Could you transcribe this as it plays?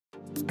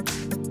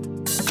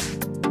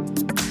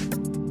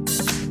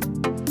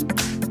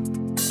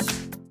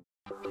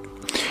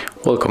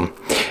Welcome.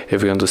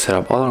 If you want to set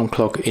up alarm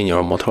clock in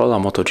your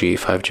Motorola Moto G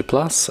 5G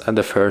Plus, at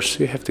the first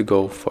you have to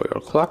go for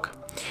your clock.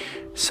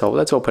 So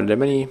let's open the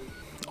menu,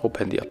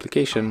 open the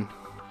application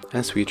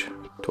and switch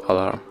to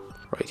alarm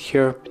right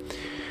here.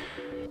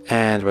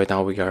 And right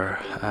now we are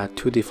at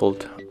 2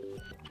 default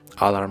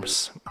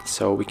alarms,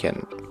 so we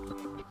can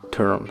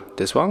turn on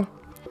this one.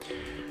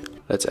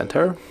 Let's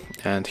enter,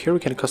 and here we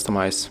can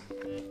customize,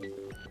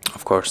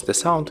 of course, the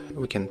sound.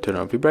 We can turn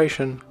on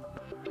vibration.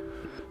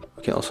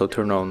 We can also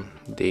turn on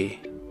the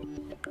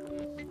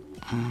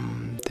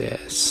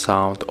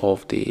sound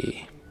of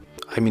the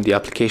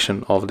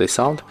application of the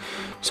sound,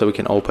 so we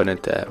can open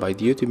it by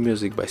the YouTube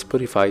Music, by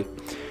Spotify,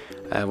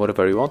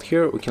 whatever we want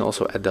here. We can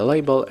also add the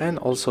label and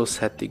also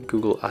set the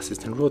Google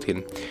Assistant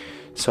routine.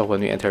 So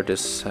when we enter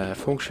this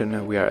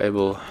function, we are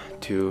able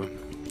to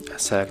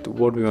select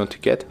what we want to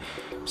get.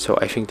 So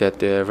I think that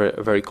the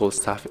very cool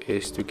stuff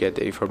is to get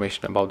the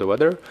information about the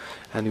weather,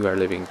 and we are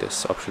leaving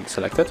this option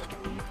selected.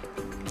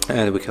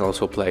 And we can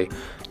also play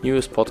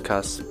news,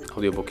 podcasts,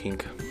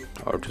 audiobooking,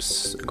 or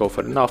just go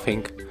for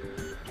nothing.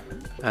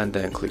 And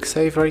then click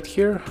save right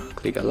here,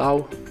 click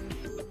allow.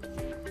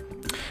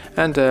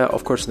 And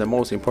of course the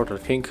most important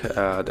thing,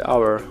 the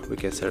hour, we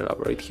can set it up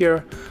right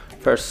here.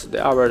 First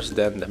the hours,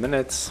 then the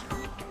minutes,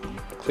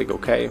 click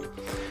OK.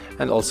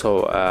 And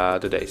also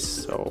the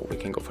days, so we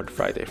can go for the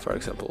Friday, for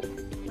example.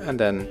 And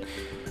then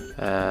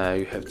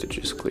you have to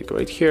just click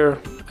right here,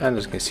 and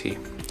as you can see,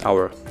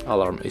 our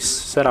alarm is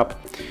set up.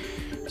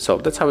 So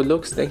that's how it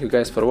looks. Thank you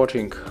guys for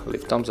watching.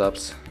 Leave thumbs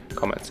ups,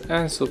 comments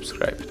and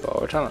subscribe to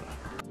our channel.